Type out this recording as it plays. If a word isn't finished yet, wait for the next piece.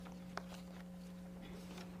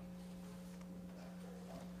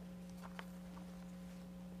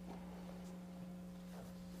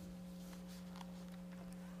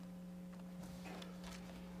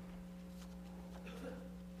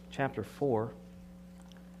chapter 4.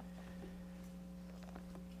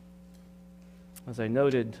 As I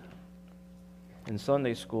noted in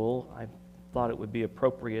Sunday school, I thought it would be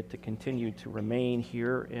appropriate to continue to remain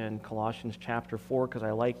here in Colossians chapter 4 because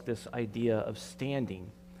I like this idea of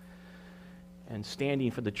standing and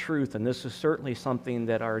standing for the truth. And this is certainly something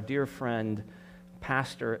that our dear friend,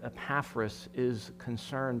 Pastor Epaphras, is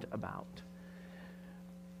concerned about.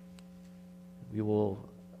 We will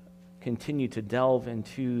continue to delve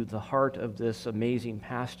into the heart of this amazing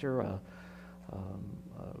pastor,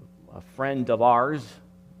 a friend of ours,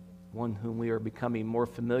 one whom we are becoming more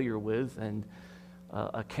familiar with, and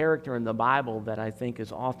a character in the Bible that I think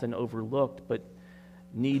is often overlooked but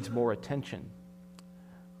needs more attention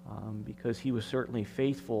because he was certainly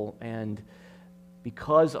faithful, and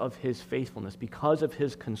because of his faithfulness, because of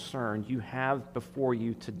his concern, you have before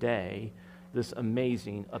you today this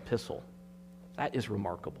amazing epistle. That is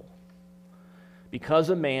remarkable. Because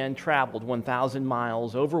a man traveled 1,000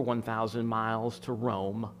 miles, over 1,000 miles to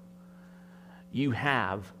Rome, you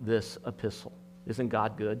have this epistle. Isn't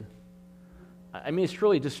God good? I mean, it's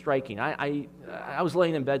truly just striking. I was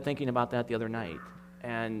laying in bed thinking about that the other night,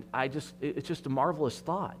 and it's just a marvelous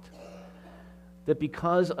thought that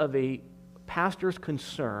because of a pastor's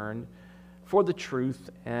concern for the truth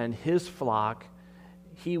and his flock,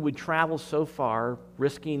 he would travel so far,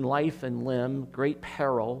 risking life and limb, great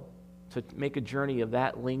peril, to make a journey of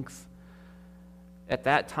that length at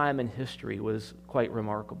that time in history was quite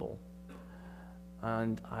remarkable.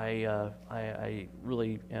 And I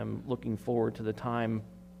really am looking forward to the time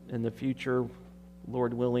in the future,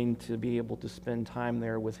 Lord willing, to be able to spend time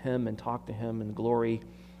there with him and talk to him in glory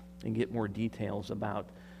and get more details about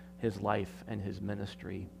his life and his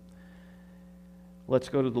ministry. Let's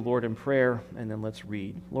go to the Lord in prayer, and then let's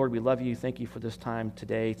read. Lord, we love you. Thank you for this time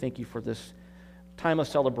today. Thank you for this time of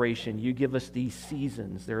celebration. You give us these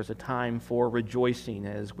seasons. There is a time for rejoicing,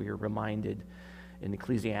 as we are reminded in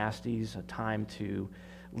Ecclesiastes, a time to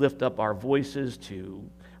lift up our voices, to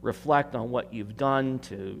reflect on what you've done,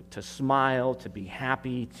 to smile, to be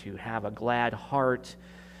happy, to have a glad heart,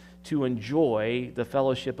 to enjoy the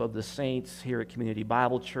fellowship of the saints here at Community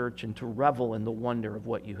Bible Church, and to revel in the wonder of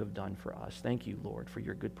what you have done for us. Thank you, Lord, for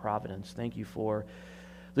your good providence. Thank you for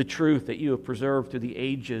the truth that you have preserved through the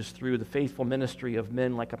ages, through the faithful ministry of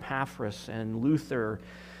men like Epaphras and Luther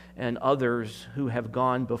and others who have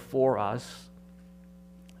gone before us,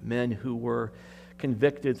 men who were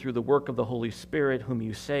convicted through the work of the Holy Spirit, whom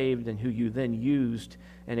you saved and who you then used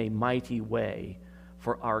in a mighty way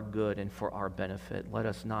for our good and for our benefit. Let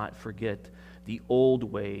us not forget the old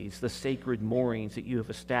ways, the sacred moorings that you have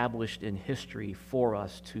established in history for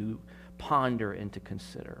us to ponder and to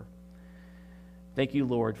consider. Thank you,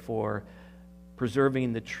 Lord, for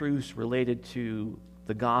preserving the truths related to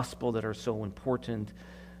the gospel that are so important,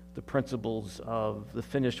 the principles of the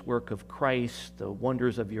finished work of Christ, the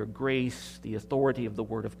wonders of your grace, the authority of the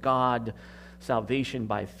Word of God, salvation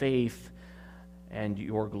by faith, and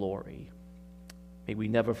your glory. May we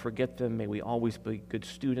never forget them. May we always be good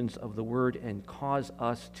students of the Word and cause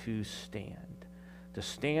us to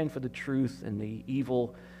stand for the truth in the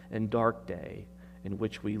evil and dark day in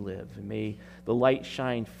which we live. And may the light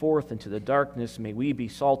shine forth into the darkness. May we be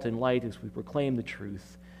salt and light as we proclaim the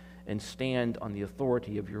truth and stand on the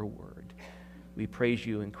authority of your word. We praise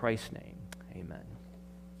you in Christ's name. Amen.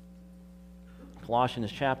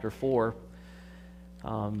 Colossians chapter 4.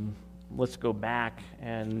 Let's go back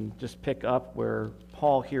and just pick up where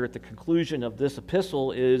Paul here at the conclusion of this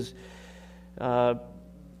epistle is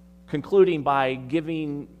concluding by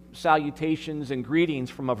giving salutations and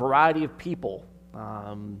greetings from a variety of people.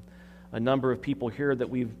 A number of people here that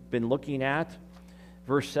we've been looking at.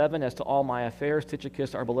 Verse 7, as to all my affairs,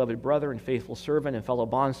 Tychicus, our beloved brother and faithful servant and fellow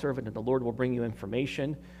bondservant, and the Lord will bring you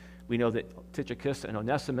information. We know that Tychicus and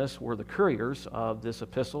Onesimus were the couriers of this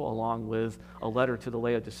epistle, along with a letter to the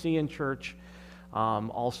Laodicean church,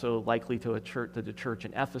 also likely to the church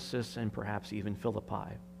in Ephesus and perhaps even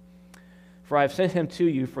Philippi. For I have sent him to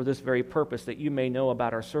you for this very purpose, that you may know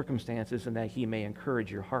about our circumstances and that he may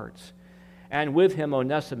encourage your hearts. And with him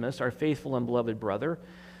Onesimus, our faithful and beloved brother.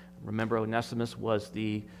 Remember, Onesimus was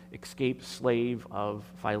the escaped slave of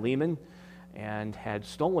Philemon and had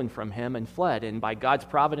stolen from him and fled, and by God's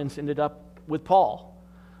providence ended up with Paul,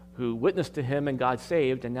 who witnessed to him and God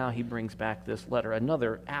saved, and now he brings back this letter.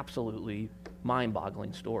 Another absolutely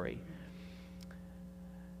mind-boggling story.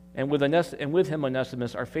 And with him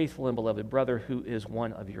Onesimus, our faithful and beloved brother, who is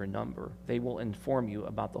one of your number. They will inform you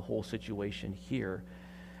about the whole situation here.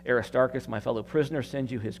 Aristarchus, my fellow prisoner,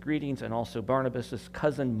 sends you his greetings, and also Barnabas, his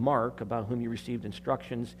cousin Mark, about whom you received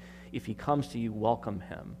instructions. If he comes to you, welcome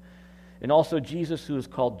him. And also Jesus, who is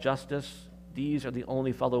called Justus. These are the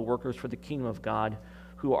only fellow workers for the kingdom of God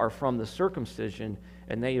who are from the circumcision,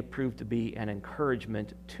 and they have proved to be an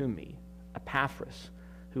encouragement to me. Epaphras,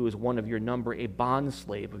 who is one of your number, a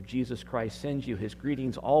bondslave of Jesus Christ, sends you his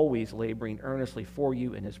greetings, always laboring earnestly for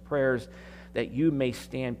you in his prayers, that you may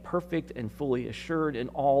stand perfect and fully assured in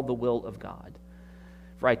all the will of God.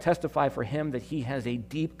 For I testify for him that he has a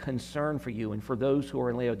deep concern for you and for those who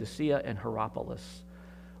are in Laodicea and Hierapolis.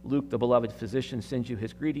 Luke, the beloved physician, sends you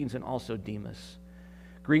his greetings, and also Demas.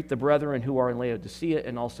 Greet the brethren who are in Laodicea,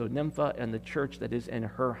 and also Nympha and the church that is in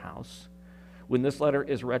her house. When this letter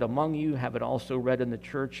is read among you, have it also read in the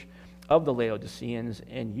church of the Laodiceans,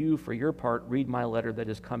 and you, for your part, read my letter that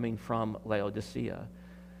is coming from Laodicea.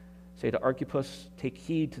 Say to Archippus, take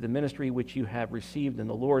heed to the ministry which you have received in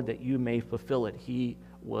the Lord, that you may fulfill it. He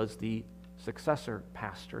was the successor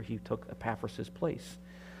pastor. He took Epaphras' place.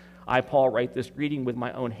 I, Paul, write this greeting with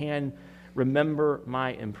my own hand. Remember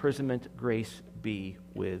my imprisonment. Grace be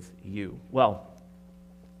with you. Well,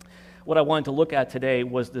 what I wanted to look at today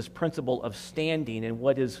was this principle of standing, and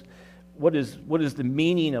what is the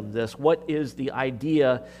meaning of this? What is the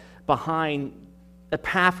idea behind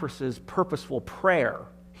Epaphras' purposeful prayer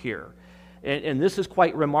here? And this is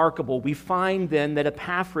quite remarkable. We find then that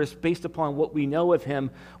Epaphras, based upon what we know of him,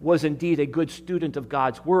 was indeed a good student of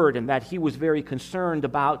God's word, and that he was very concerned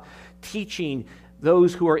about teaching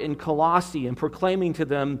those who are in Colossae and proclaiming to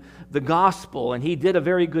them the gospel. And he did a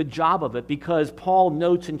very good job of it, because Paul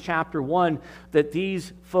notes in chapter 1 that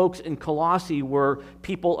these folks in Colossae were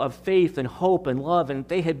people of faith and hope and love, and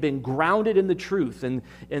they had been grounded in the truth and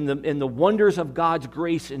in the wonders of God's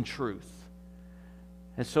grace and truth.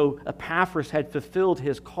 And so Epaphras had fulfilled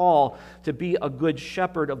his call to be a good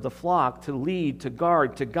shepherd of the flock, to lead, to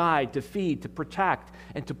guard, to guide, to feed, to protect,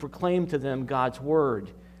 and to proclaim to them God's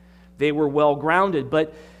word. They were well grounded,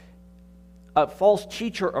 but a false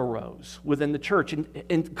teacher arose within the church.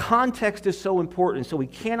 And context is so important, so we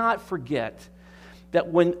cannot forget that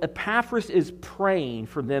when Epaphras is praying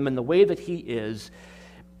for them in the way that he is,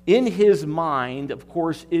 in his mind, of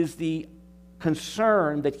course, is the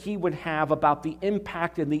concern that he would have about the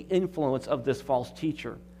impact and the influence of this false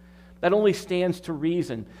teacher. That only stands to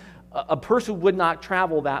reason. A person would not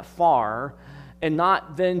travel that far and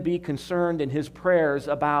not then be concerned in his prayers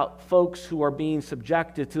about folks who are being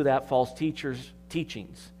subjected to that false teacher's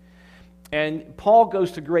teachings. And Paul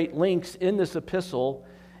goes to great lengths in this epistle,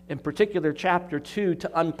 in particular chapter 2, to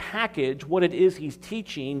unpackage what it is he's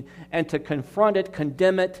teaching and to confront it,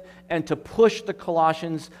 condemn it, and to push the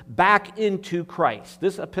Colossians back into Christ.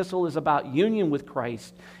 This epistle is about union with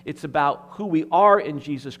Christ. It's about who we are in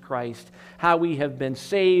Jesus Christ, how we have been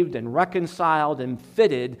saved and reconciled and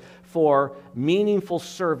fitted for meaningful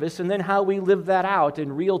service, and then how we live that out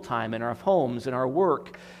in real time in our homes, in our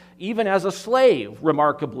work, even as a slave,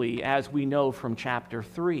 remarkably, as we know from chapter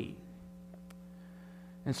 3.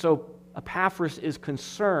 And so Epaphras is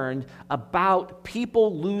concerned about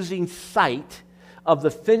people losing sight of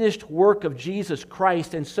the finished work of Jesus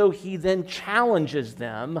Christ, and so he then challenges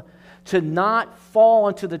them to not fall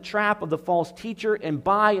into the trap of the false teacher and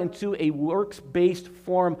buy into a works-based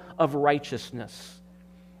form of righteousness,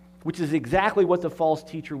 which is exactly what the false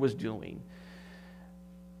teacher was doing.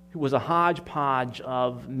 It was a hodgepodge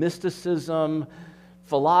of mysticism,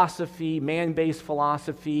 philosophy, man-based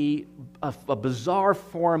philosophy, a bizarre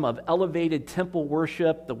form of elevated temple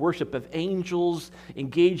worship, the worship of angels,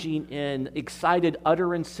 engaging in excited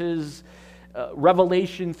utterances,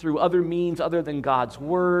 revelation through other means other than God's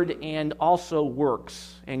word, and also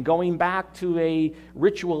works, and going back to a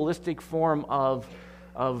ritualistic form of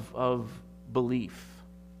belief,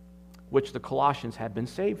 which the Colossians had been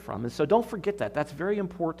saved from. And so don't forget that. That's very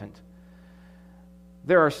important.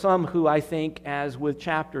 There are some who, I think, as with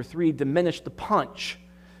chapter 3, diminish the punch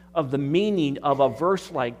of the meaning of a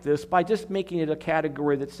verse like this by just making it a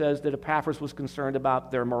category that says that Epaphras was concerned about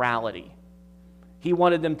their morality. He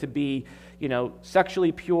wanted them to be,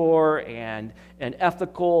 sexually pure and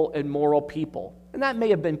ethical and moral people. And that may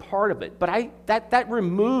have been part of it, but that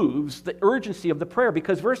removes the urgency of the prayer,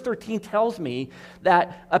 because verse 13 tells me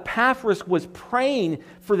that Epaphras was praying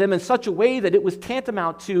for them in such a way that it was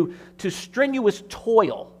tantamount to strenuous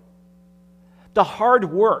toil, the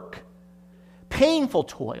hard work, painful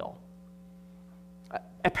toil.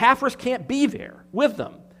 Epaphras can't be there with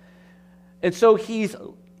them. And so he's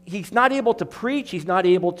not able to preach, he's not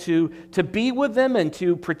able to be with them and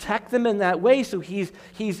to protect them in that way, so he's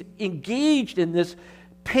engaged in this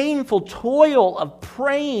painful toil of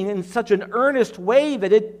praying in such an earnest way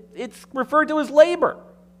that it's referred to as labor.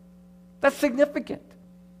 That's significant.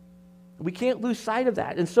 We can't lose sight of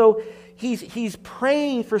that. And so he's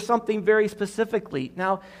praying for something very specifically.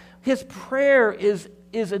 Now, his prayer is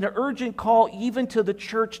an urgent call even to the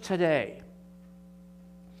church today.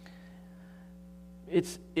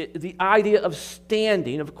 The idea of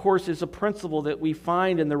standing, of course, is a principle that we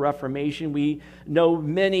find in the Reformation. We know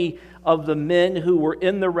many of the men who were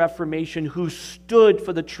in the Reformation who stood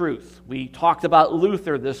for the truth. We talked about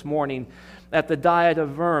Luther this morning at the Diet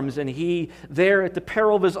of Worms, and he, there at the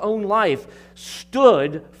peril of his own life,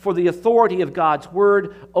 stood for the authority of God's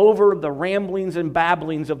word over the ramblings and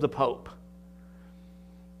babblings of the Pope.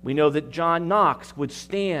 We know that John Knox would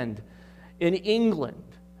stand in England.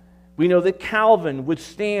 We know that Calvin would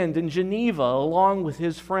stand in Geneva along with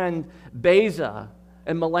his friend Beza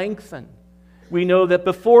and Melanchthon. We know that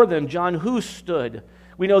before them John Hus stood.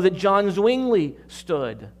 We know that John Zwingli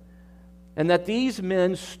stood. And that these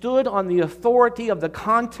men stood on the authority of the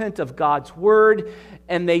content of God's word,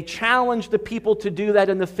 and they challenged the people to do that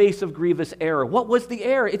in the face of grievous error. What was the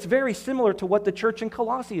error? It's very similar to what the church in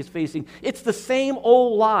Colossae is facing. It's the same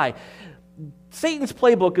old lie. Satan's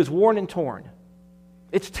playbook is worn and torn.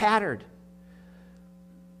 It's tattered.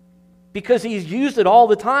 Because he's used it all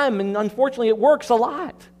the time, and unfortunately it works a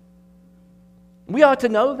lot. We ought to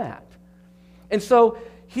know that. And so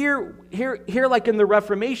here like in the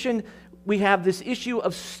Reformation, we have this issue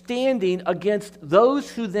of standing against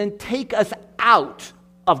those who then take us out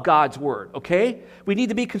of God's word, okay? We need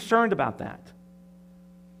to be concerned about that.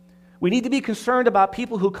 We need to be concerned about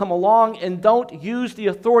people who come along and don't use the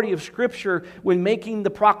authority of Scripture when making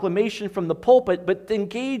the proclamation from the pulpit, but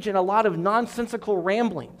engage in a lot of nonsensical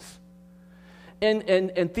ramblings and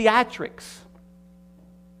theatrics.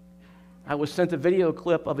 I was sent a video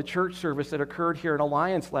clip of a church service that occurred here in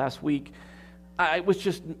Alliance last week. It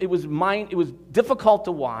was difficult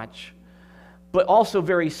to watch, but also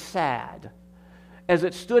very sad, as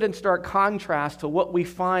it stood in stark contrast to what we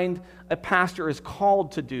find a pastor is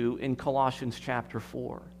called to do in Colossians chapter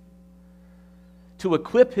 4. To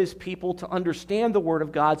equip his people to understand the Word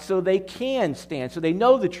of God so they can stand, so they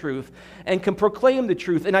know the truth and can proclaim the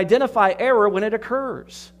truth and identify error when it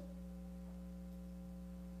occurs.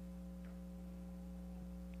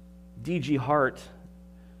 D.G. Hart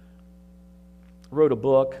wrote a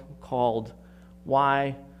book called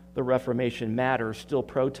Why the Reformation Matters, Still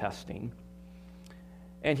Protesting.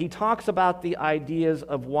 And he talks about the ideas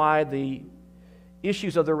of why the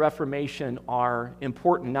issues of the Reformation are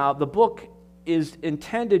important. Now, the book is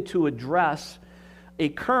intended to address a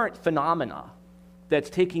current phenomena that's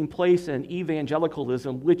taking place in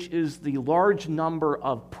evangelicalism, which is the large number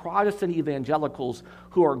of Protestant evangelicals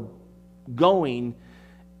who are going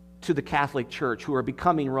to the Catholic Church, who are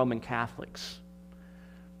becoming Roman Catholics.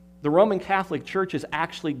 The Roman Catholic Church is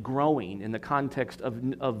actually growing in the context of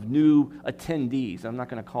new attendees. I'm not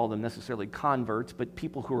going to call them necessarily converts, but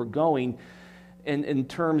people who are going in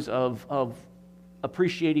terms of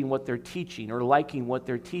appreciating what they're teaching or liking what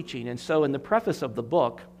they're teaching. And so in the preface of the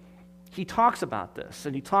book, he talks about this,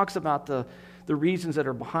 and he talks about the reasons that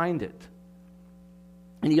are behind it.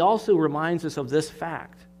 And he also reminds us of this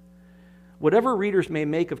fact. Whatever readers may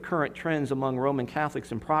make of current trends among Roman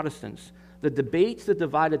Catholics and Protestants, the debates that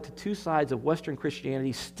divided to two sides of Western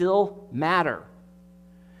Christianity still matter.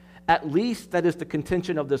 At least that is the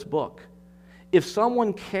contention of this book. If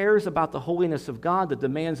someone cares about the holiness of God, the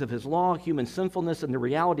demands of his law, human sinfulness, and the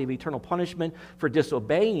reality of eternal punishment for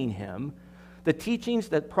disobeying him, the teachings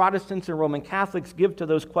that Protestants and Roman Catholics give to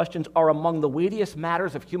those questions are among the weightiest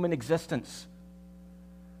matters of human existence.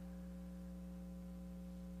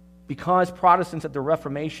 Because Protestants at the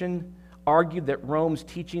Reformation argued that Rome's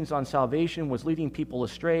teachings on salvation was leading people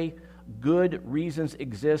astray, good reasons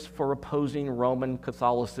exist for opposing Roman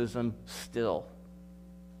Catholicism still.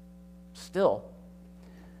 Still.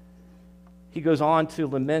 He goes on to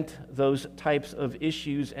lament those types of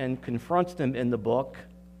issues and confronts them in the book.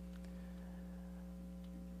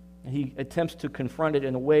 He attempts to confront it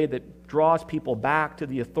in a way that draws people back to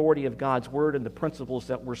the authority of God's Word and the principles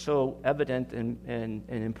that were so evident and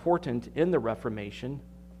important in the Reformation.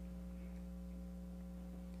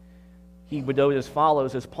 He would note as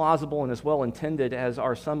follows: as plausible and as well intended as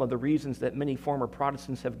are some of the reasons that many former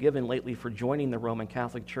Protestants have given lately for joining the Roman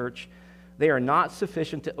Catholic Church, they are not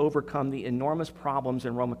sufficient to overcome the enormous problems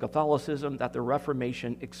in Roman Catholicism that the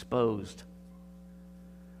Reformation exposed.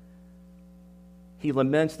 He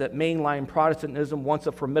laments that mainline Protestantism, once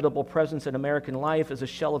a formidable presence in American life, is a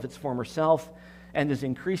shell of its former self and is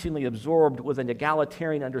increasingly absorbed with an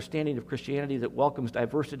egalitarian understanding of Christianity that welcomes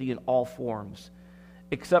diversity in all forms,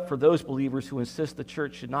 except for those believers who insist the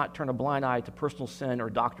church should not turn a blind eye to personal sin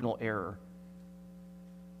or doctrinal error.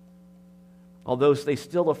 Although they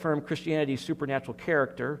still affirm Christianity's supernatural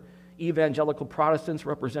character, Evangelical Protestants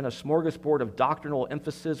represent a smorgasbord of doctrinal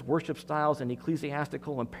emphasis, worship styles, and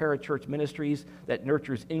ecclesiastical and parachurch ministries that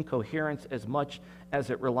nurtures incoherence as much as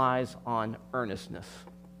it relies on earnestness.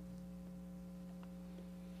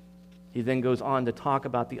 He then goes on to talk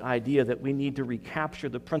about the idea that we need to recapture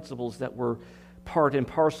the principles that were part and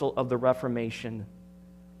parcel of the Reformation.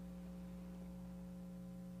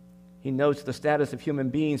 He notes the status of human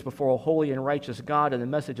beings before a holy and righteous God, and the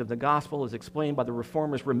message of the gospel, as explained by the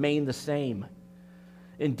Reformers, remain the same.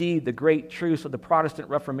 Indeed, the great truths of the Protestant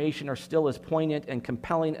Reformation are still as poignant and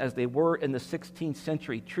compelling as they were in the 16th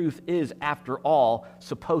century. Truth is, after all,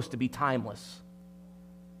 supposed to be timeless.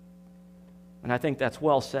 And I think that's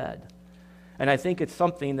well said. And I think it's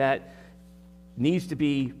something that needs to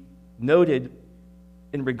be noted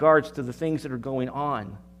in regards to the things that are going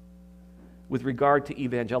on with regard to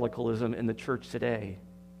evangelicalism in the church today.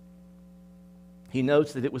 He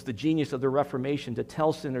notes that it was the genius of the Reformation to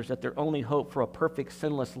tell sinners that their only hope for a perfect,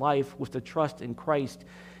 sinless life was to trust in Christ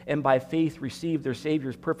and by faith receive their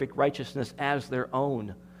Savior's perfect righteousness as their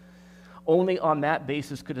own. Only on that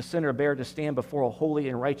basis could a sinner bear to stand before a holy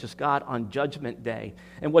and righteous God on Judgment Day.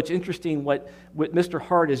 And what's interesting, what Mr.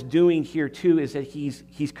 Hart is doing here too, is that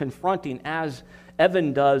he's confronting, as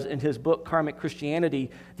Evan does in his book, Karmic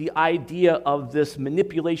Christianity, the idea of this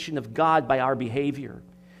manipulation of God by our behavior.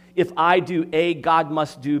 If I do A, God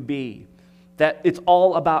must do B. That it's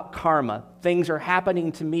all about karma. Things are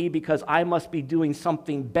happening to me because I must be doing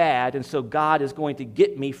something bad, and so God is going to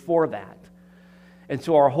get me for that. And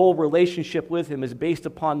so our whole relationship with him is based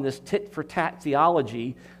upon this tit-for-tat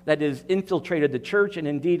theology that has infiltrated the church and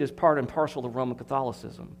indeed is part and parcel of Roman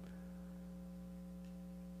Catholicism.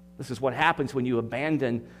 This is what happens when you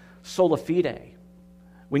abandon sola fide,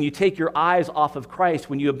 when you take your eyes off of Christ,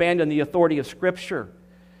 when you abandon the authority of Scripture,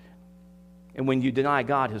 and when you deny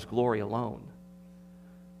God His glory alone.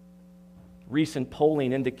 Recent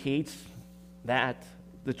polling indicates that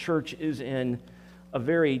the church is in a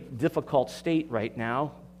very difficult state right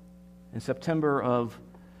now. In September of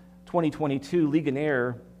 2022,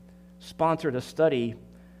 Ligonier sponsored a study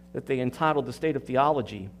that they entitled The State of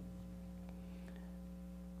Theology.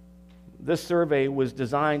 This survey was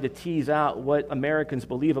designed to tease out what Americans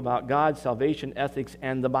believe about God, salvation, ethics,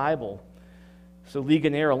 and the Bible. So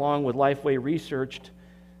Ligonier, along with Lifeway Research,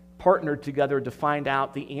 partnered together to find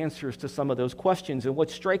out the answers to some of those questions. And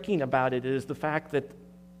what's striking about it is the fact that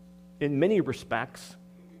in many respects,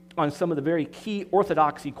 on some of the very key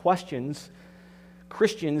orthodoxy questions,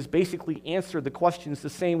 Christians basically answer the questions the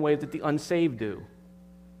same way that the unsaved do.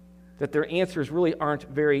 That their answers really aren't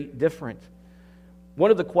very different. One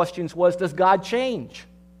of the questions was, does God change?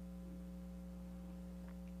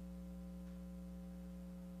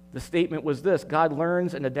 The statement was this: God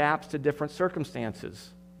learns and adapts to different circumstances.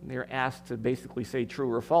 And they were asked to basically say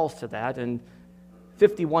true or false to that, and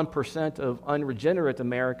 51% of unregenerate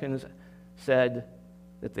Americans said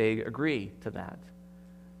that they agree to that.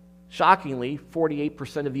 Shockingly,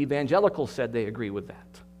 48% of evangelicals said they agree with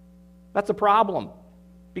that. That's a problem,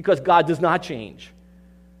 because God does not change.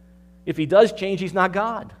 If He does change, He's not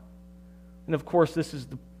God. And of course, this is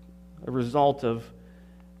a result of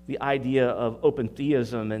the idea of open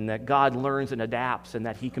theism, and that God learns and adapts, and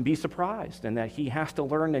that He can be surprised, and that He has to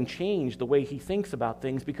learn and change the way He thinks about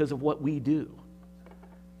things because of what we do.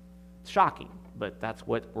 It's shocking, but that's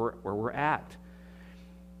where we're at.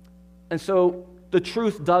 And so the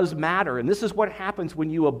truth does matter, and this is what happens when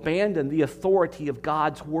you abandon the authority of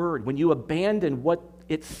God's Word, when you abandon what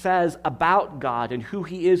it says about God and who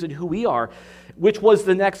He is and who we are, which was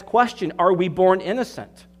the next question: are we born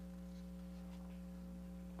innocent?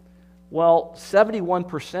 Well,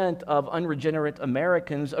 71% of unregenerate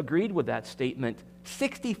Americans agreed with that statement.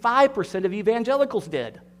 65% of evangelicals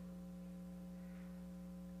did.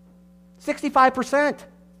 65%.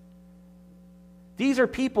 These are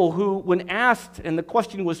people who, when asked, and the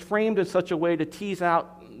question was framed in such a way to tease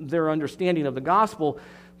out their understanding of the gospel,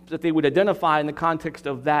 that they would identify in the context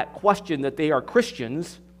of that question that they are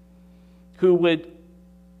Christians who would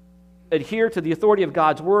adhere to the authority of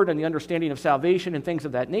God's Word and the understanding of salvation and things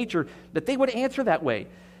of that nature, that they would answer that way.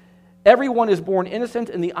 Everyone is born innocent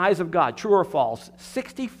in the eyes of God, true or false.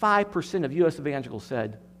 65% of U.S. evangelicals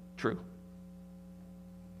said true.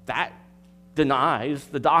 That denies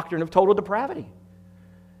the doctrine of total depravity.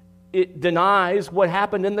 It denies what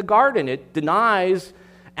happened in the garden. It denies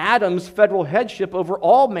Adam's federal headship over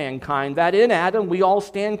all mankind, that in Adam we all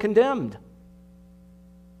stand condemned.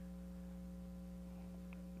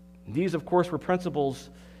 These, of course, were principles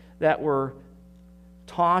that were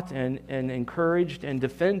taught and encouraged and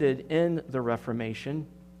defended in the Reformation.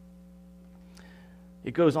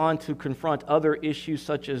 It goes on to confront other issues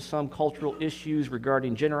such as some cultural issues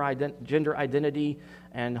regarding gender identity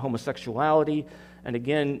and homosexuality. And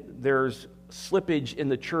again, there's slippage in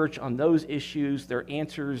the church on those issues. Their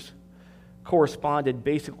answers corresponded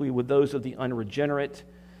basically with those of the unregenerate.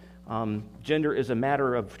 Gender is a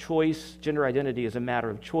matter of choice. Gender identity is a matter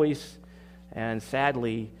of choice. And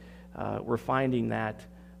sadly, we're finding that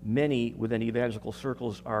many within evangelical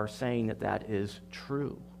circles are saying that that is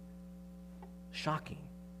true. Shocking.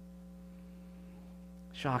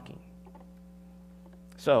 Shocking.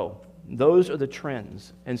 So, those are the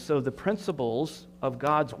trends. And so the principles of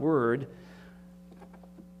God's Word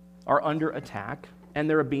are under attack, and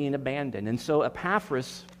they're being abandoned. And so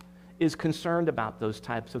Epaphras is concerned about those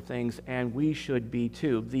types of things, and we should be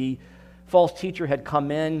too. The false teacher had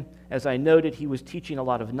come in. As I noted, he was teaching a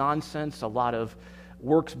lot of nonsense, a lot of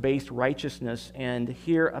works-based righteousness, and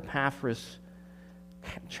here Epaphras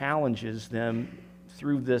challenges them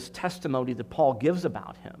through this testimony that Paul gives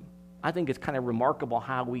about him. I think it's kind of remarkable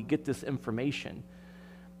how we get this information.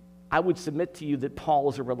 I would submit to you that Paul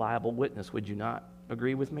is a reliable witness. Would you not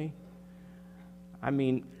agree with me? I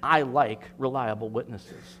mean, I like reliable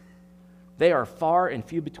witnesses. They are far and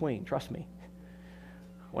few between, trust me,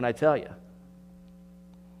 when I tell you.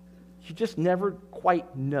 You just never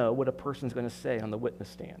quite know what a person's going to say on the witness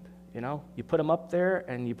stand. You know, you put them up there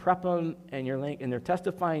and you prep them, and they're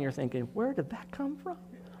testifying. You're thinking, where did that come from?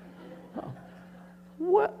 Oh,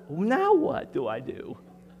 what do I do?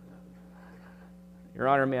 Your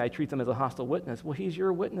Honor, may I treat them as a hostile witness? Well, he's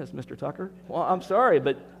your witness, Mr. Tucker. Well, I'm sorry,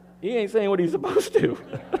 but he ain't saying what he's supposed to.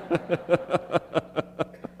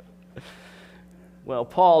 Well,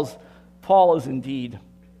 Paul is indeed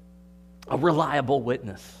a reliable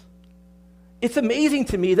witness. It's amazing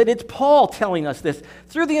to me that it's Paul telling us this.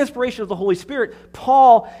 Through the inspiration of the Holy Spirit,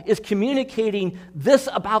 Paul is communicating this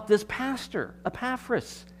about this pastor,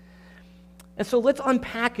 Epaphras. And so let's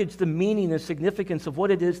unpackage the meaning and significance of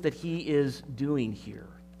what it is that he is doing here.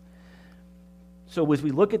 So as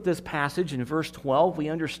we look at this passage in verse 12, we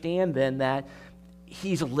understand then that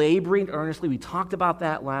he's laboring earnestly. We talked about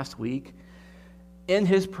that last week in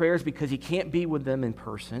his prayers because he can't be with them in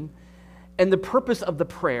person. And the purpose of the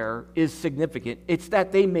prayer is significant. It's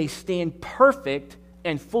that they may stand perfect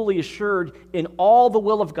and fully assured in all the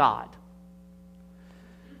will of God.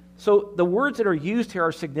 So the words that are used here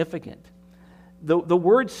are significant. The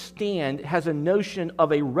word stand has a notion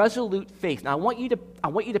of a resolute faith. Now I want you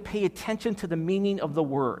to pay attention to the meaning of the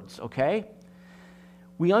words, okay?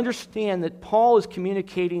 We understand that Paul is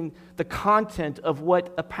communicating the content of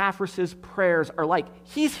what Epaphras' prayers are like.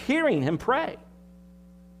 He's hearing him pray.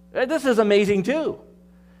 This is amazing too.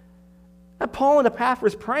 Paul and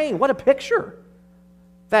Epaphras praying, what a picture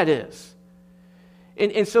that is.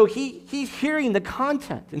 And so he's hearing the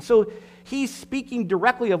content. And so he's speaking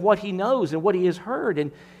directly of what he knows and what he has heard.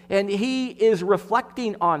 And he is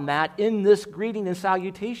reflecting on that in this greeting and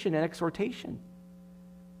salutation and exhortation.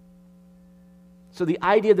 So the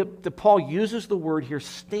idea that Paul uses the word here,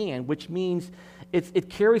 stand, which means it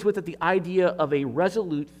carries with it the idea of a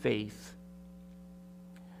resolute faith,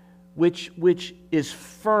 which is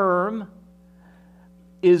firm,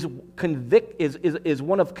 is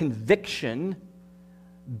one of conviction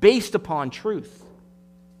based upon truth.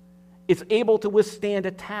 It's able to withstand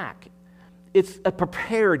attack. It's a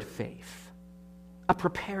prepared faith. A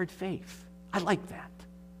prepared faith. I like that.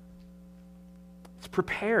 It's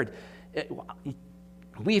prepared.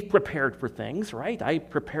 We've prepared for things, right? I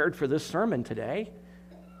prepared for this sermon today.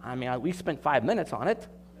 I mean, we spent 5 minutes on it.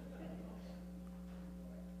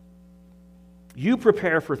 You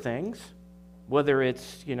prepare for things, whether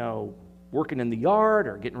it's, working in the yard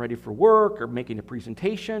or getting ready for work or making a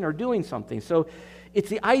presentation or doing something. So it's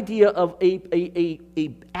the idea of a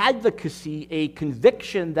advocacy, a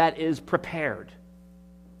conviction that is prepared,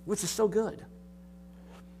 which is so good.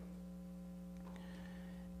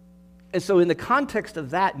 And so in the context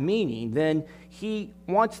of that meaning, then he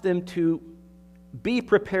wants them to be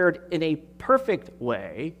prepared in a perfect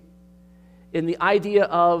way, in the idea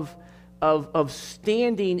of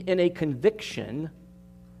standing in a conviction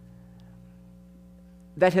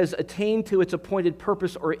that has attained to its appointed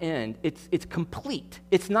purpose or end. It's complete.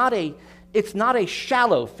 It's not a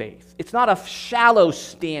shallow faith. It's not a shallow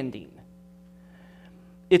standing.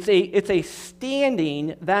 It's a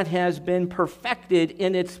standing that has been perfected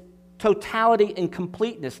in its totality and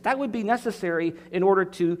completeness. That would be necessary in order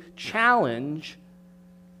to challenge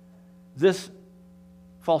this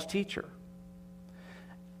false teacher.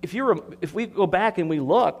 If we go back and we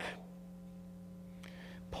look,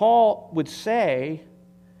 Paul would say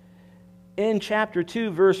in chapter 2,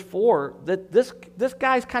 verse 4, that this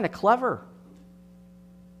guy's kind of clever.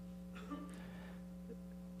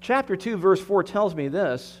 chapter 2, verse 4 tells me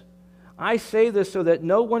this. I say this so that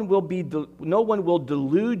no one will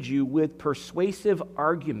delude you with persuasive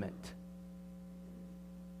argument.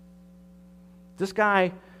 This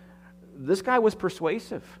guy was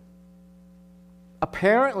persuasive.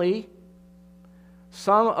 Apparently,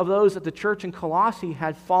 some of those at the church in Colossae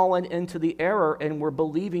had fallen into the error and were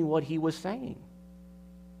believing what he was saying.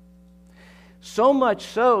 So much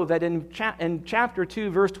so that in chapter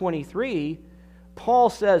 2, verse 23, Paul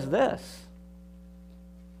says this: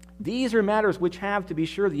 these are matters which have, to be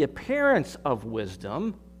sure, the appearance of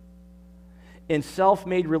wisdom in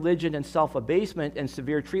self-made religion and self-abasement and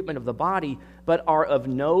severe treatment of the body, but are of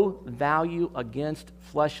no value against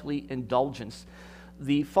fleshly indulgence.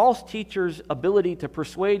 The false teacher's ability to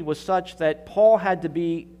persuade was such that Paul had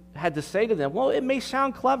to say to them, well, it may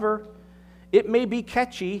sound clever, it may be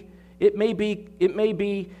catchy, it may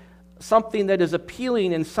be something that is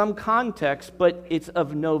appealing in some context, but it's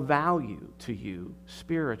of no value to you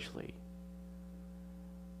spiritually.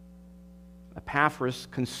 Epaphras,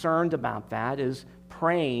 concerned about that, is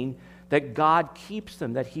praying that God keeps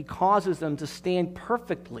them, that he causes them to stand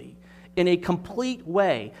perfectly in a complete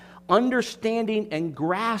way, understanding and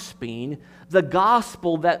grasping the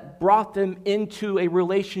gospel that brought them into a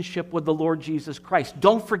relationship with the Lord Jesus Christ.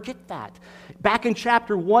 Don't forget that. Back in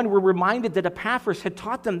chapter 1, we're reminded that Epaphras had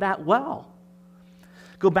taught them that well.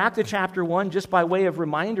 Go back to chapter 1 just by way of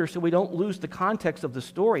reminder so we don't lose the context of the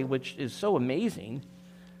story, which is so amazing.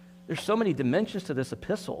 There's so many dimensions to this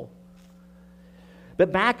epistle.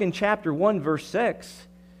 But back in chapter 1, verse 6,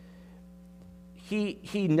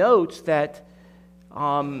 he notes that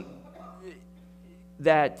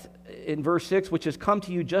in verse 6, which has come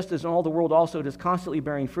to you just as in all the world also, it is constantly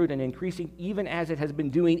bearing fruit and increasing, even as it has been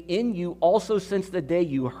doing in you also since the day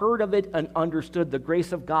you heard of it and understood the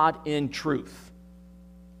grace of God in truth.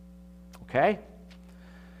 Okay?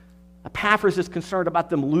 Epaphras is concerned about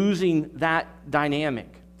them losing that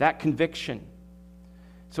dynamic, that conviction.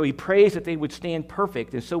 So he prays that they would stand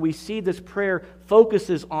perfect. And so we see this prayer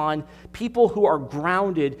focuses on people who are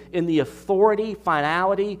grounded in the authority,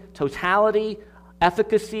 finality, totality,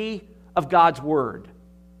 efficacy of God's word.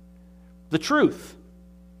 The truth.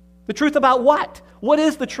 The truth about what? What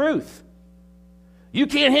is the truth? You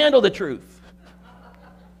can't handle the truth.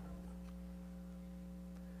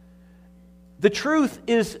 The truth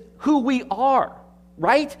is who we are,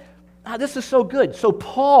 right? This is so good. So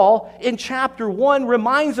Paul, in chapter 1,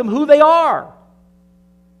 reminds them who they are.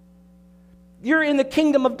 You're in the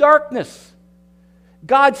kingdom of darkness.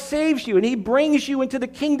 God saves you, and he brings you into the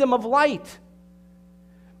kingdom of light.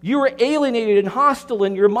 You were alienated and hostile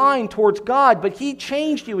in your mind towards God, but he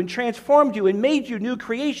changed you and transformed you and made you new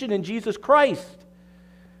creation in Jesus Christ.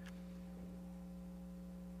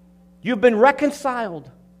 You've been reconciled.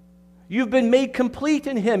 You've been made complete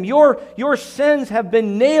in him. Your sins have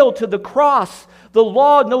been nailed to the cross. The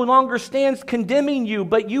law no longer stands condemning you,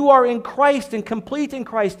 but you are in Christ and complete in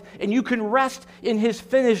Christ, and you can rest in his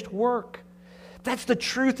finished work. That's the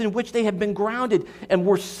truth in which they have been grounded and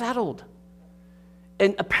were settled.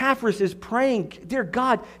 And Epaphras is praying, dear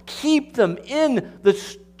God, keep them in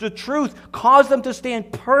the truth. Cause them to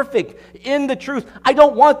stand perfect in the truth. I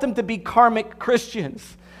don't want them to be karmic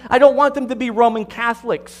Christians. I don't want them to be Roman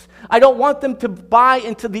Catholics. I don't want them to buy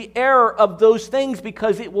into the error of those things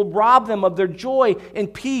because it will rob them of their joy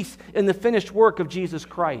and peace in the finished work of Jesus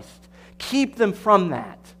Christ. Keep them from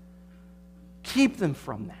that. Keep them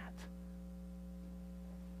from that.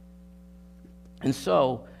 And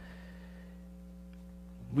so,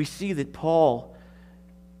 we see that Paul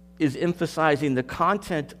is emphasizing the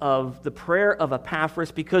content of the prayer of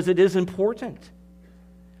Epaphras because it is important.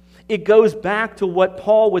 It goes back to what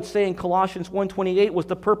Paul would say in Colossians 1:28 was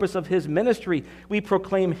the purpose of his ministry. We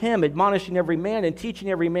proclaim him, admonishing every man and teaching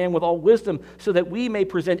every man with all wisdom, so that we may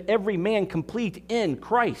present every man complete in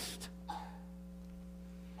Christ.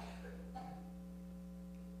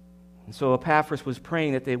 And so Epaphras was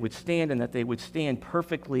praying that they would stand and that they would stand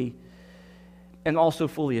perfectly and also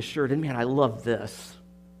fully assured. And man, I love this.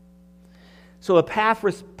 So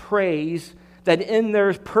Epaphras prays that in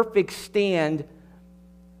their perfect stand,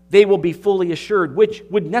 they will be fully assured, which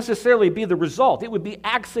would necessarily be the result. It would be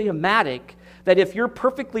axiomatic that if you're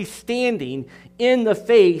perfectly standing in the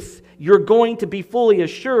faith, you're going to be fully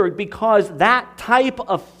assured, because that type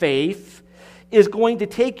of faith is going to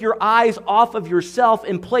take your eyes off of yourself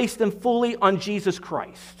and place them fully on Jesus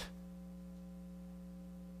Christ.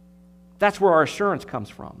 That's where our assurance comes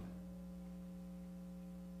from.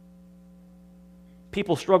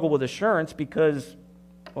 People struggle with assurance because,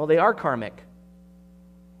 well, they are karmic.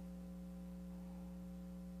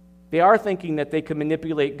 They are thinking that they can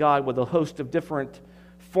manipulate God with a host of different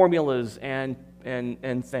formulas and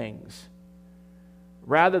things,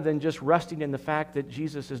 rather than just resting in the fact that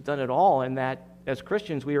Jesus has done it all, and that as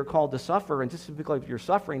Christians we are called to suffer, and just because you're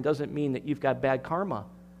suffering doesn't mean that you've got bad karma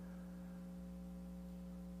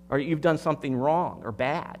or you've done something wrong or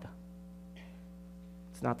bad.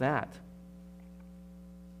 It's not that.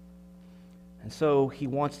 And so he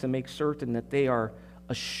wants to make certain that they are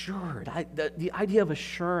assured. The idea of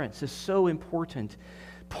assurance is so important.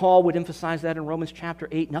 Paul would emphasize that in Romans chapter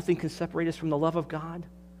 8. Nothing can separate us from the love of God.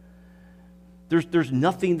 There's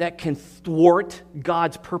nothing that can thwart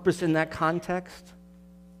God's purpose in that context.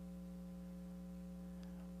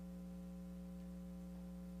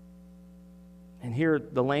 And here,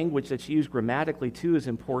 the language that's used grammatically, too, is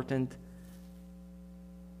important.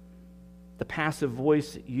 The passive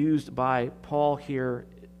voice used by Paul here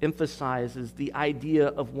emphasizes the idea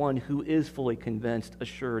of one who is fully convinced,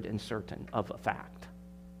 assured, and certain of a fact.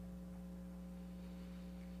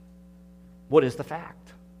 What is the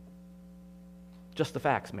fact? Just the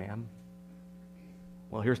facts, ma'am.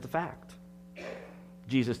 Well, here's the fact.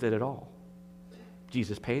 Jesus did it all.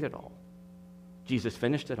 Jesus paid it all. Jesus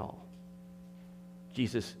finished it all.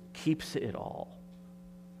 Jesus keeps it all.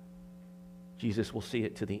 Jesus will see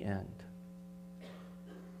it to the end.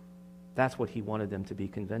 That's what he wanted them to be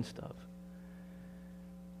convinced of.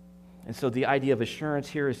 And so the idea of assurance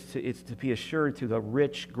here is to be assured through the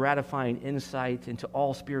rich, gratifying insight into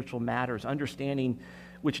all spiritual matters, understanding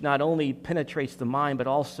which not only penetrates the mind, but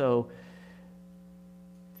also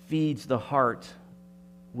feeds the heart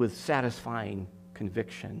with satisfying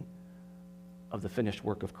conviction of the finished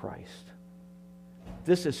work of Christ.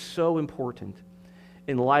 This is so important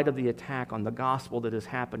in light of the attack on the gospel that is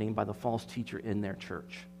happening by the false teacher in their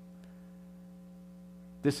church.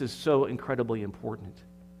 This is so incredibly important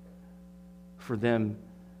for them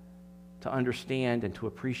to understand and to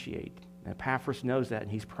appreciate. And Epaphras knows that,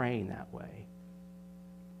 and he's praying that way.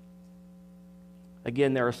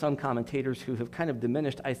 Again, there are some commentators who have kind of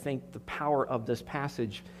diminished, I think, the power of this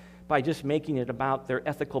passage by just making it about their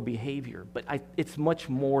ethical behavior. But it's much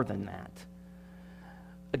more than that.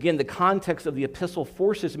 Again, the context of the epistle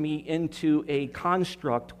forces me into a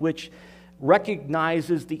construct which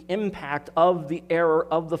recognizes the impact of the error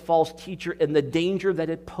of the false teacher and the danger that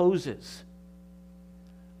it poses.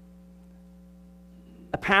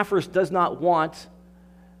 Epaphras does not want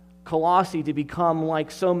Colossae to become like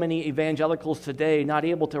so many evangelicals today, not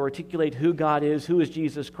able to articulate who God is, who is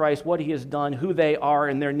Jesus Christ, what he has done, who they are,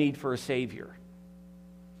 and their need for a Savior.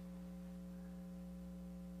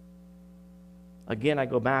 Again, I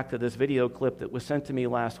go back to this video clip that was sent to me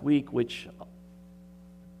last week, which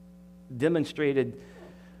demonstrated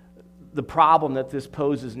the problem that this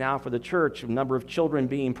poses now for the church. A number of children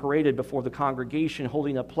being paraded before the congregation,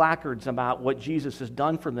 holding up placards about what Jesus has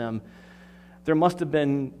done for them. There must have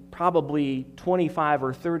been probably 25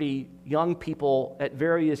 or 30 young people at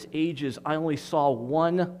various ages. I only saw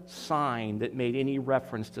one sign that made any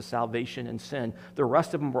reference to salvation and sin. The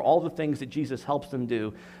rest of them were all the things that Jesus helps them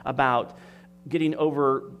do about getting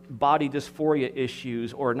over body dysphoria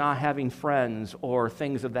issues or not having friends or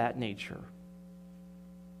things of that nature.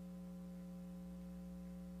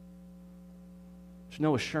 There's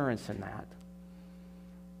no assurance in that.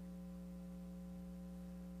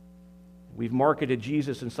 We've marketed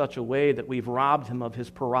Jesus in such a way that we've robbed him of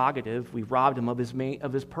his prerogative. We've robbed him of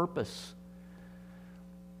his purpose.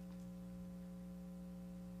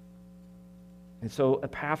 And so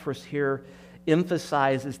Epaphras here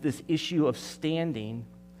emphasizes this issue of standing,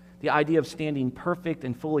 the idea of standing perfect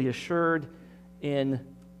and fully assured in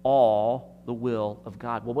all the will of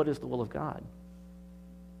God. Well, what is the will of God?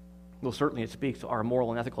 Well, certainly it speaks to our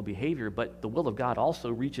moral and ethical behavior, but the will of God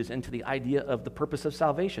also reaches into the idea of the purpose of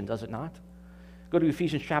salvation, does it not? Go to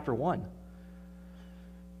Ephesians chapter 1.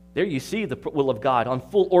 There you see the will of God on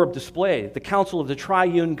full orb display, the counsel of the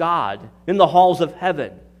triune God in the halls of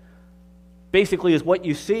heaven. Basically is what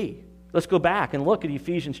you see. Let's go back and look at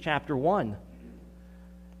Ephesians chapter 1.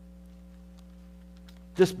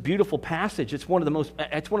 This beautiful passage, it's one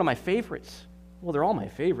of my favorites. Well, they're all my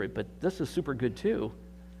favorite, but this is super good too.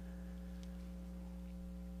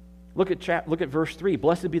 Look at verse 3.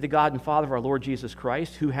 Blessed be the God and Father of our Lord Jesus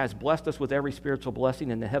Christ, who has blessed us with every spiritual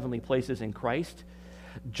blessing in the heavenly places in Christ,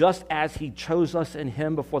 just as he chose us in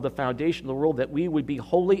him before the foundation of the world, that we would be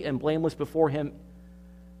holy and blameless before him.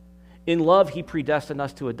 In love, he predestined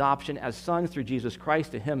us to adoption as sons through Jesus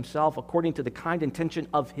Christ to himself, according to the kind intention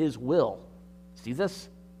of his will. See this?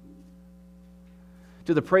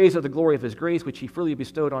 to the praise of the glory of his grace, which he freely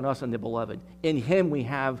bestowed on us in the beloved. In him we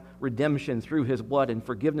have redemption through his blood and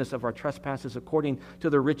forgiveness of our trespasses according to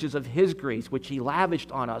the riches of his grace, which he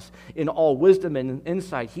lavished on us in all wisdom and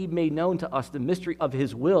insight. He made known to us the mystery of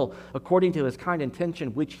his will according to his kind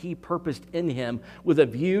intention, which he purposed in him with a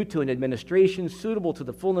view to an administration suitable to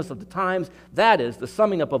the fullness of the times. That is, the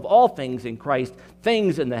summing up of all things in Christ,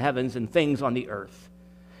 things in the heavens and things on the earth.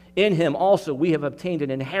 In him also we have obtained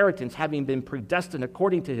an inheritance, having been predestined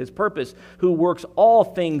according to his purpose, who works all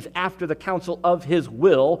things after the counsel of his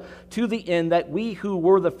will, to the end that we who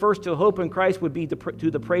were the first to hope in Christ would be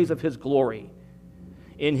to the praise of his glory.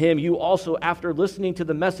 In him you also, after listening to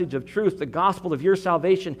the message of truth, the gospel of your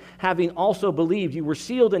salvation, having also believed, you were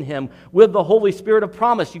sealed in him with the Holy Spirit of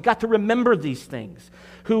promise. You've got to remember these things,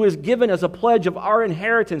 who is given as a pledge of our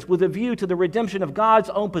inheritance with a view to the redemption of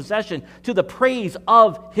God's own possession, to the praise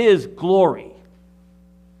of his glory.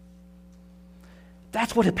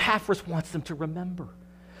 That's what Epaphras wants them to remember.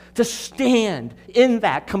 To stand in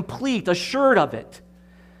that, complete, assured of it.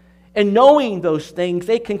 And knowing those things,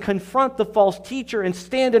 they can confront the false teacher and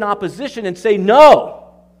stand in opposition and say,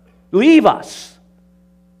 no, leave us.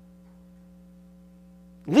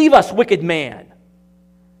 Leave us, wicked man.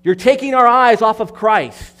 You're taking our eyes off of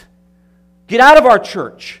Christ. Get out of our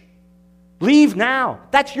church. Leave now.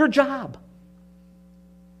 That's your job.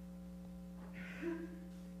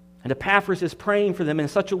 And Epaphras is praying for them in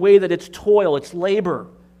such a way that it's toil, it's labor.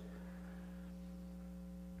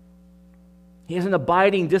 He has an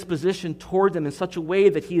abiding disposition toward them in such a way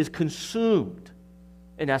that he is consumed,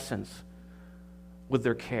 in essence, with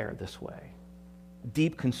their care this way.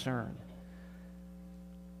 Deep concern.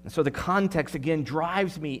 And so the context, again,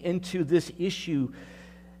 drives me into this issue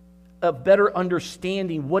of better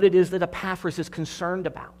understanding what it is that Epaphras is concerned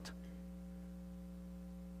about.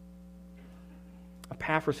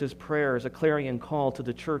 Epaphras' prayer is a clarion call to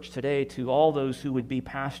the church today, to all those who would be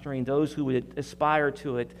pastoring, those who would aspire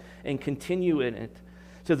to it and continue in it,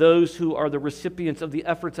 to those who are the recipients of the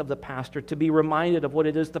efforts of the pastor, to be reminded of what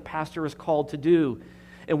it is the pastor is called to do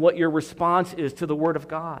and what your response is to the Word of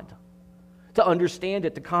God, to understand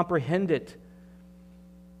it, to comprehend it,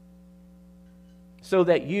 so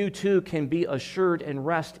that you too can be assured and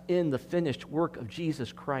rest in the finished work of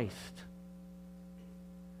Jesus Christ.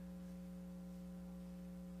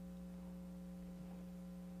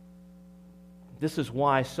 This is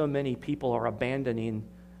why so many people are abandoning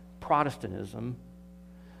Protestantism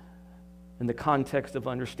in the context of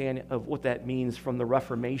understanding of what that means from the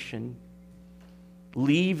Reformation,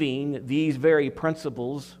 leaving these very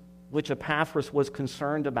principles which Epaphras was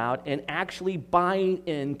concerned about and actually buying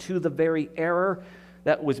into the very error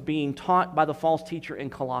that was being taught by the false teacher in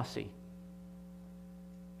Colossae.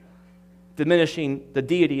 Diminishing the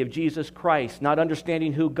deity of Jesus Christ, not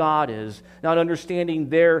understanding who God is, not understanding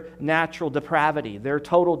their natural depravity, their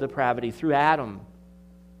total depravity through Adam.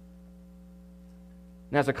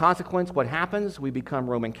 And as a consequence, what happens? We become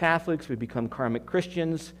Roman Catholics, we become karmic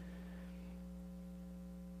Christians,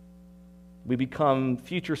 we become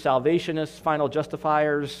future salvationists, final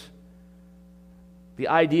justifiers. The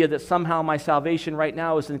idea that somehow my salvation right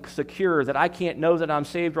now is insecure, that I can't know that I'm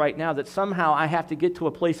saved right now, that somehow I have to get to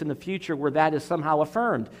a place in the future where that is somehow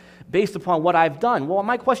affirmed based upon what I've done. Well,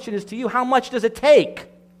 my question is to you, how much does it take?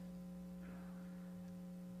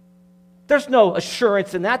 There's no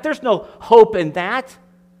assurance in that. There's no hope in that.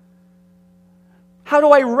 How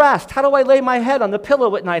do I rest? How do I lay my head on the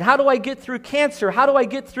pillow at night? How do I get through cancer? How do I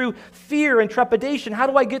get through fear and trepidation? How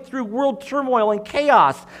do I get through world turmoil and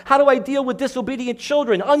chaos? How do I deal with disobedient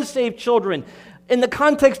children, unsaved children, in the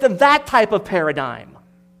context of that type of paradigm?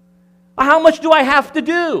 How much do I have to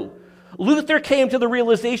do? Luther came to the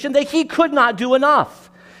realization that he could not do enough.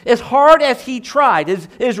 As hard as he tried,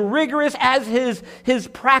 as rigorous as his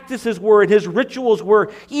practices were and his rituals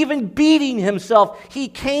were, even beating himself, he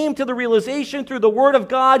came to the realization through the Word of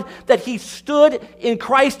God that he stood in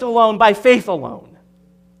Christ alone by faith alone.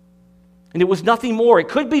 And it was nothing more. It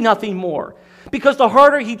could be nothing more. Because the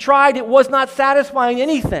harder he tried, it was not satisfying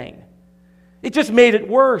anything. It just made it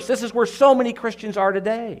worse. This is where so many Christians are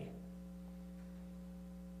today.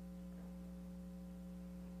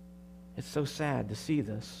 It's so sad to see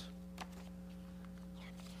this.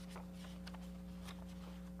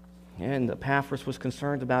 And Epaphras was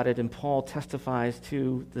concerned about it, and Paul testifies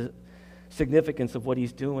to the significance of what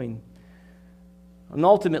he's doing. And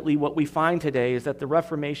ultimately, what we find today is that the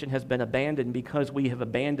Reformation has been abandoned because we have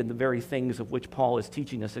abandoned the very things of which Paul is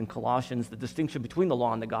teaching us in Colossians, the distinction between the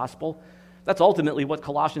law and the gospel. That's ultimately what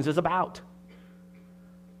Colossians is about.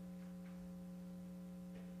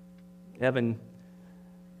 Evan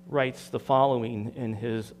writes the following in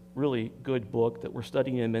his really good book that we're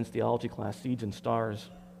studying in men's theology class, Seeds and Stars.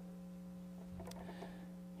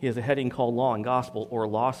 He has a heading called Law and Gospel, or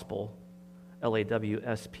Lawspel,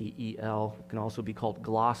 Lawspel. It can also be called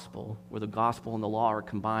Glospel, where the gospel and the law are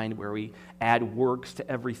combined, where we add works to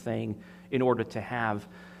everything in order to have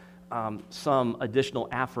some additional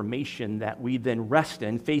affirmation that we then rest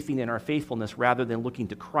in, faithing in our faithfulness rather than looking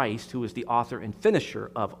to Christ, who is the author and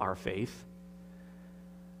finisher of our faith.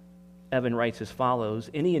 Evan writes as follows: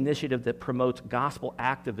 any initiative that promotes gospel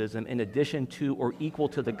activism in addition to or equal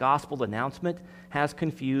to the gospel announcement has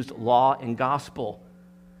confused law and gospel.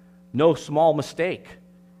 No small mistake.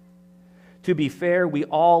 To be fair, we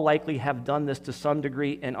all likely have done this to some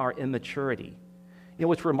degree in our immaturity. You know,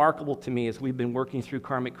 what's remarkable to me is we've been working through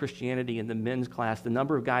Karmic Christianity in the men's class, the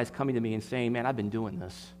number of guys coming to me and saying, man, I've been doing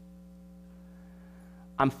this.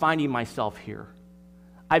 I'm finding myself here.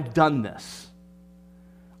 I've done this.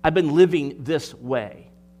 I've been living this way.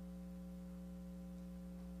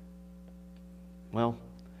 Well,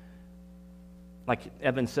 like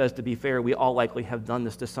Evan says, to be fair, we all likely have done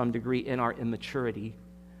this to some degree in our immaturity.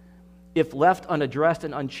 If left unaddressed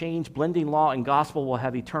and unchanged, blending law and gospel will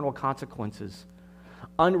have eternal consequences.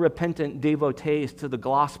 Unrepentant devotees to the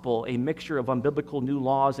gospel, a mixture of unbiblical new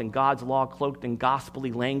laws and God's law cloaked in gospel-y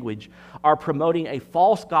language, are promoting a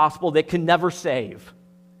false gospel that can never save.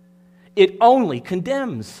 It only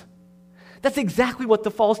condemns. That's exactly what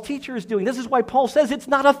the false teacher is doing. This is why Paul says it's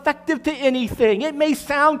not effective to anything. It may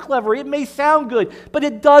sound clever, it may sound good, but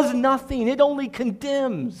it does nothing. It only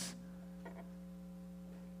condemns.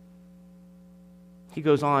 He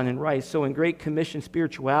goes on and writes, so in Great Commission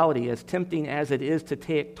spirituality, as tempting as it is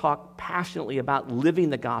to talk passionately about living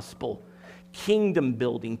the gospel, kingdom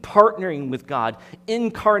building, partnering with God,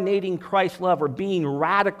 incarnating Christ's love, or being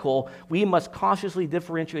radical, we must cautiously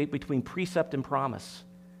differentiate between precept and promise.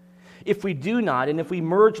 If we do not, and if we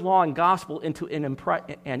merge law and gospel into an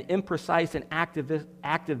imprecise and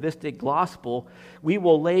activistic gospel, we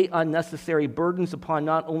will lay unnecessary burdens upon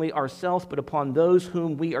not only ourselves, but upon those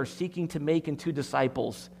whom we are seeking to make into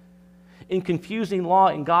disciples. In confusing law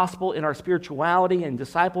and gospel in our spirituality and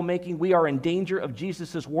disciple making, we are in danger of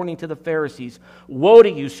Jesus' warning to the Pharisees. Woe to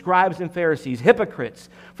you, scribes and Pharisees, hypocrites,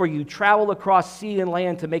 for you travel across sea and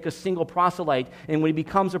land to make a single proselyte, and when he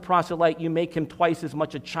becomes a proselyte, you make him twice as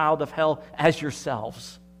much a child of hell as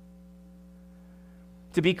yourselves.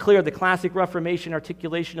 To be clear, the classic Reformation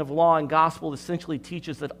articulation of law and gospel essentially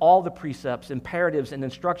teaches that all the precepts, imperatives, and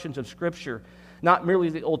instructions of Scripture, not merely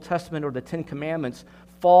the Old Testament or the Ten Commandments,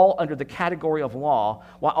 fall under the category of law,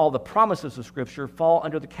 while all the promises of Scripture fall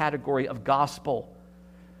under the category of gospel.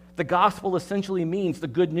 The gospel essentially means the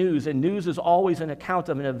good news, and news is always an account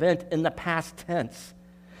of an event in the past tense.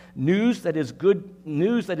 News that is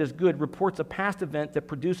good reports a past event that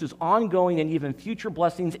produces ongoing and even future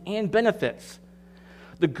blessings and benefits.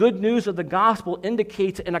 The good news of the gospel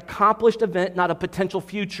indicates an accomplished event, not a potential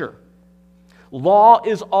future. Law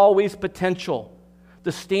is always potential,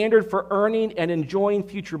 the standard for earning and enjoying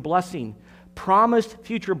future blessing. Promised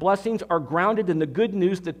future blessings are grounded in the good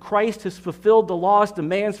news that Christ has fulfilled the law's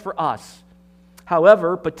demands for us.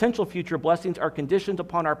 However, potential future blessings are conditioned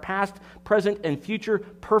upon our past, present, and future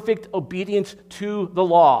perfect obedience to the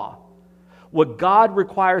law. What God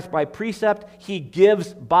requires by precept, He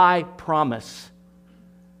gives by promise.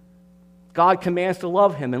 God commands to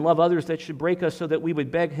love Him and love others that should break us so that we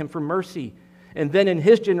would beg Him for mercy. And then in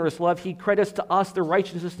His generous love, He credits to us the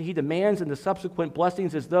righteousness that He demands and the subsequent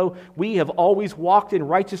blessings as though we have always walked in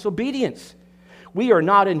righteous obedience. We are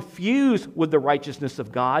not infused with the righteousness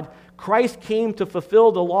of God. Christ came to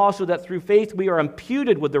fulfill the law so that through faith we are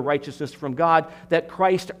imputed with the righteousness from God that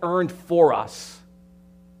Christ earned for us.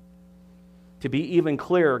 To be even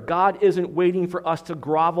clearer, God isn't waiting for us to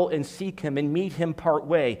grovel and seek Him and meet Him part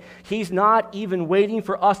way. He's not even waiting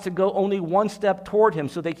for us to go only one step toward Him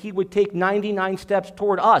so that He would take 99 steps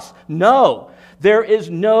toward us. No, there is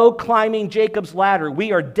no climbing Jacob's ladder.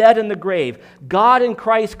 We are dead in the grave. God in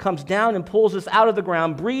Christ comes down and pulls us out of the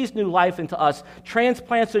ground, breathes new life into us,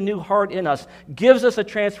 transplants a new heart in us, gives us a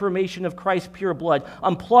transformation of Christ's pure blood,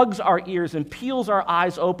 unplugs our ears and peels our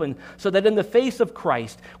eyes open so that in the face of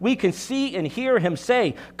Christ we can see and hear Him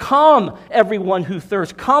say, "Come, everyone who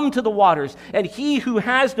thirsts, come to the waters, and he who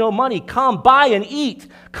has no money, come buy and eat.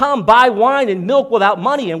 Come buy wine and milk without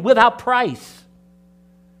money and without price."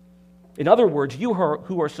 In other words, you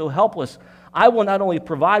who are so helpless, I will not only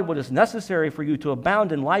provide what is necessary for you to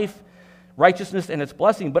abound in life, righteousness, and its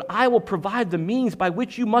blessing, but I will provide the means by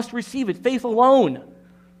which you must receive it, faith alone.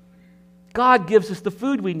 God gives us the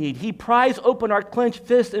food we need. He pries open our clenched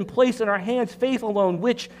fists and places in our hands faith alone,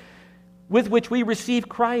 with which we receive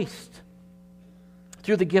Christ.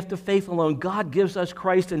 through the gift of faith alone, God gives us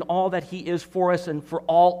Christ and all that he is for us and for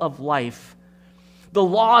all of life. The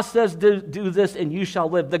law says, do this and you shall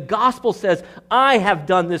live. The gospel says, I have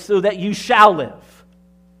done this so that you shall live.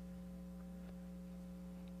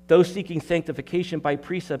 Those seeking sanctification by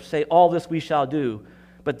precept say, all this we shall do.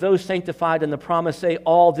 But those sanctified in the promise say,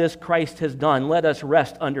 all this Christ has done. Let us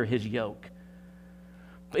rest under his yoke.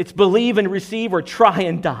 It's believe and receive or try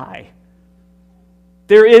and die.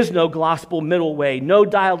 There is no gospel middle way, no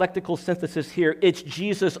dialectical synthesis here. It's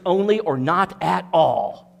Jesus only or not at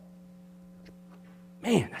all.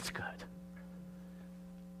 Man, that's good.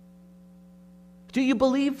 Do you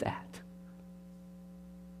believe that?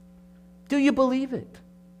 Do you believe it?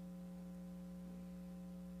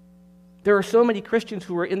 There are so many Christians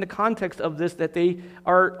who are in the context of this that they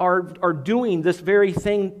are doing this very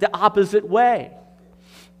thing the opposite way.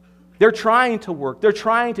 They're trying to work. They're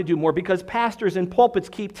trying to do more because pastors and pulpits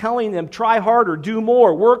keep telling them, try harder, do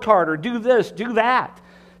more, work harder, do this, do that.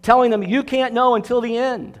 Telling them, you can't know until the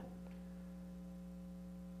end.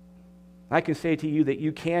 I can say to you that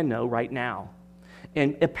you can know right now.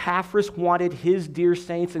 And Epaphras wanted his dear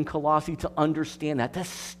saints in Colossae to understand that, to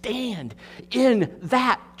stand in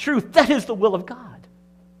that truth. That is the will of God.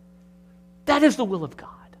 That is the will of God.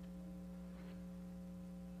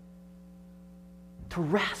 To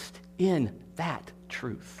rest in that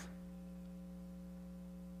truth.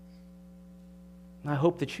 And I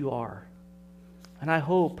hope that you are. And I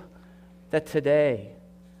hope that today,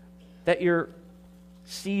 that you're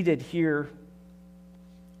seated here,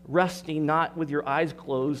 resting not with your eyes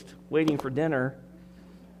closed, waiting for dinner,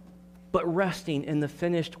 but resting in the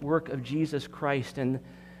finished work of Jesus Christ, and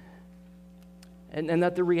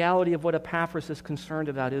that the reality of what Epaphras is concerned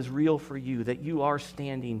about is real for you, that you are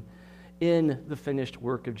standing in the finished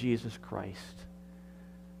work of Jesus Christ.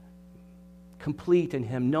 Complete in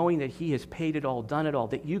him, knowing that he has paid it all, done it all,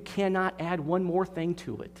 that you cannot add one more thing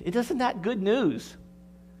to it. Isn't that good news?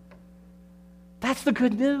 That's the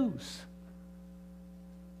good news.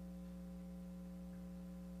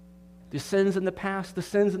 The sins in the past, the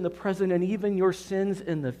sins in the present, and even your sins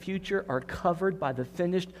in the future are covered by the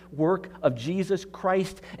finished work of Jesus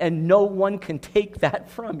Christ, and no one can take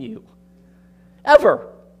that from you. Ever.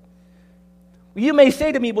 You may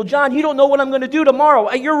say to me, well, John, you don't know what I'm going to do tomorrow.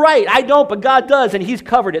 You're right, I don't, but God does, and he's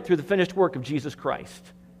covered it through the finished work of Jesus Christ.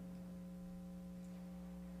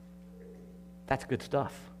 That's good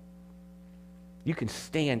stuff. You can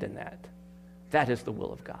stand in that. That is the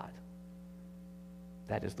will of God.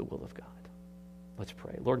 That is the will of God. Let's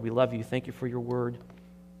pray. Lord, we love you. Thank you for your word.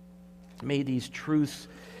 May these truths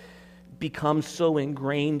become so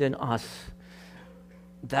ingrained in us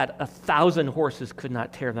that 1,000 horses could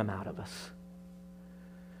not tear them out of us.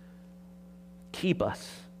 Keep us.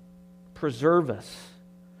 Preserve us.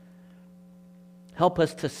 Help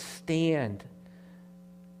us to stand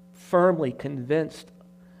firmly convinced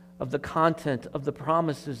of the content of the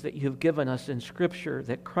promises that you have given us in Scripture,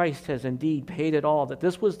 that Christ has indeed paid it all, that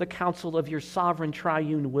this was the counsel of your sovereign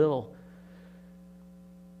triune will,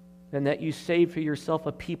 and that you saved for yourself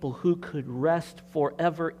a people who could rest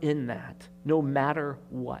forever in that, no matter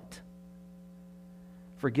what.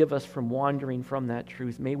 Forgive us from wandering from that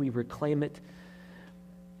truth. May we reclaim it.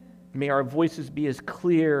 May our voices be as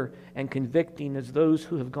clear and convicting as those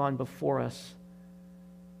who have gone before us.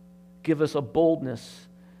 Give us a boldness.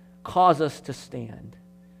 Cause us to stand.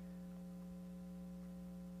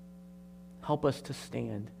 Help us to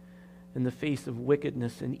stand in the face of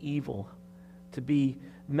wickedness and evil, to be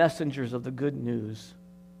messengers of the good news.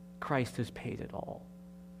 Christ has paid it all.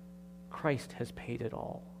 Christ has paid it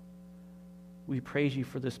all. We praise you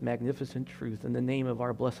for this magnificent truth in the name of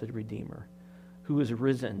our blessed Redeemer, who is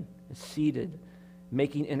risen, is seated,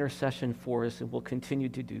 making intercession for us, and will continue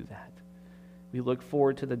to do that. We look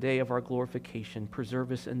forward to the day of our glorification.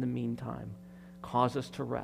 Preserve us in the meantime. Cause us to rest.